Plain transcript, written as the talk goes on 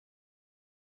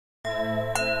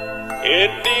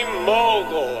Indy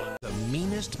Mogul. The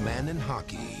meanest man in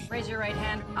hockey Raise your right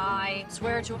hand. I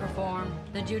swear to perform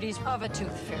the duties of a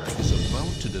tooth fairy. is about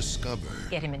to discover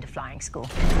Get him into flying school.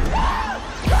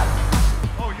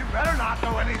 Oh, you better not do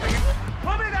anything.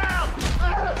 Put me down!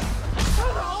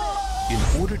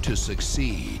 in order to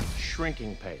succeed,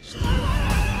 Shrinking paste.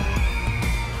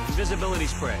 Invisibility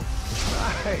spray.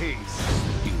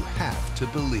 Nice. you have to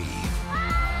believe.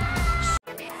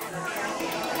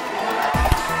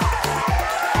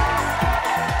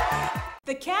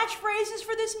 The catchphrases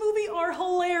for this movie are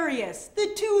hilarious.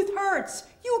 The tooth hurts.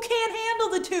 You can't handle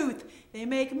the tooth. They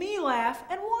make me laugh,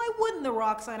 and why wouldn't The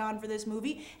Rock sign on for this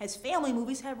movie, as family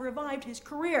movies have revived his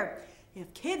career?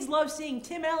 If kids love seeing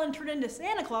Tim Allen turn into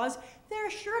Santa Claus, they're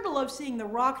sure to love seeing The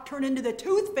Rock turn into the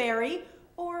Tooth Fairy.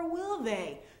 Or will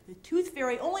they? The Tooth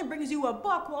Fairy only brings you $1,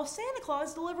 while Santa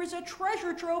Claus delivers a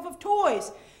treasure trove of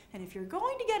toys. And if you're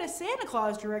going to get a Santa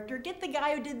Claus director, get the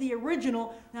guy who did the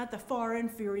original, not the far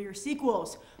inferior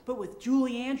sequels. But with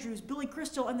Julie Andrews, Billy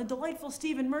Crystal, and the delightful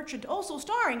Stephen Merchant also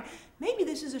starring, maybe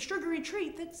this is a sugary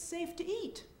treat that's safe to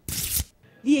eat.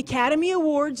 The Academy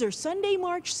Awards are Sunday,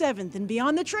 March 7th, and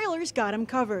Beyond the Trailers got them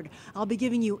covered. I'll be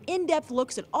giving you in-depth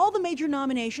looks at all the major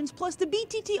nominations, plus the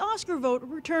BTT Oscar vote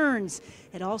returns.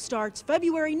 It all starts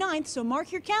February 9th, so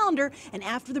mark your calendar, and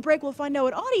after the break we'll find out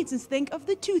what audiences think of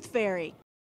the Tooth Fairy.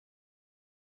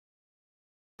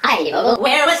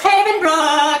 Where was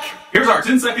Havenbrook? Here's our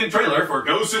 10-second trailer for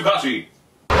Go Subashi.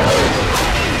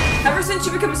 Ever since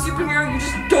you become a superhero, you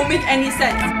just don't make any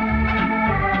sense.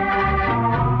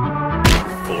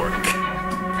 Fork.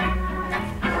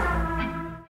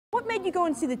 What made you go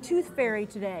and see the Tooth Fairy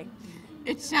today?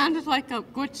 It sounded like a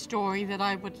good story that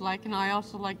I would like, and I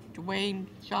also like Dwayne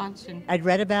Johnson. I'd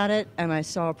read about it, and I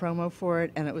saw a promo for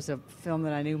it, and it was a film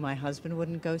that I knew my husband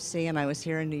wouldn't go see, and I was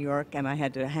here in New York, and I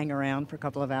had to hang around for a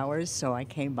couple of hours, so I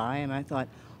came by, and I thought,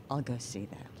 I'll go see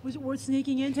that. Was it worth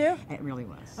sneaking into? It really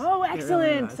was. Oh, It really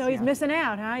excellent. was, So he's yeah. missing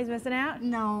out, huh? He's missing out?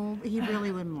 No, he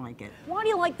really wouldn't like it. Why do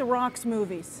you like The Rock's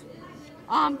movies?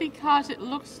 Because it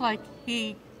looks like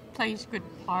he plays good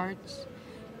parts,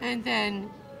 and then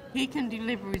he can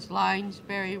deliver his lines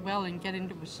very well and get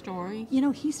into a story. You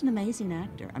know, he's an amazing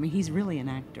actor. I mean, he's really an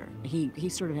actor. He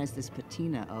sort of has this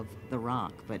patina of The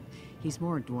Rock, but he's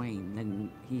more Dwayne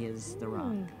than he is The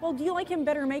Rock. Well, do you like him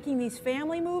better making these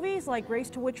family movies like Race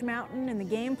to Witch Mountain and The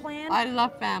Game Plan? I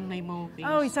love family movies.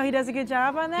 Oh, so he does a good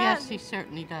job on that? Yes, he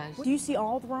certainly does. Do you see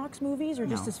all The Rock's movies or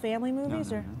just No. his family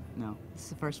movies? No. It's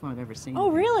the first one I've ever seen.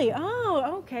 Oh, really?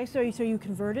 Oh, okay. So you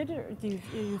converted? Or are you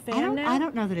a fan now? I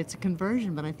don't know that it's a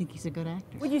conversion, but I think he's a good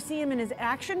actor. Would you see him in his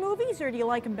action movies, or do you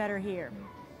like him better here?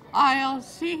 I'll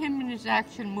see him in his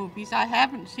action movies. I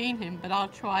haven't seen him, but I'll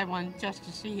try one just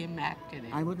to see him act in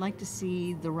it. I would like to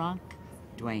see The Rock,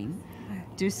 Dwayne,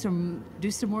 do some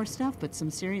more stuff, but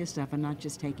some serious stuff, and not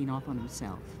just taking off on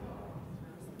himself.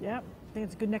 Yep. I think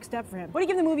it's a good next step for him. What do you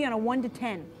give the movie on a 1 to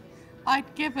 10?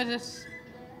 I'd give it a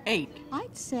 8.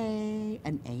 I'd say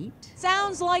an 8.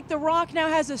 Sounds like The Rock now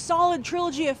has a solid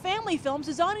trilogy of family films.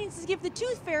 His audiences give the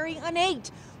Tooth Fairy an 8.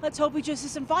 Let's hope he just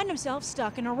doesn't find himself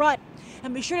stuck in a rut.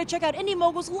 And be sure to check out Indy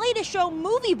Mogul's latest show,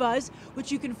 Movie Buzz,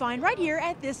 which you can find right here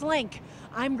at this link.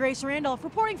 I'm Grace Randolph,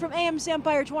 reporting from AM's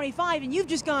Empire 25, and you've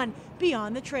just gone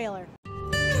beyond the trailer.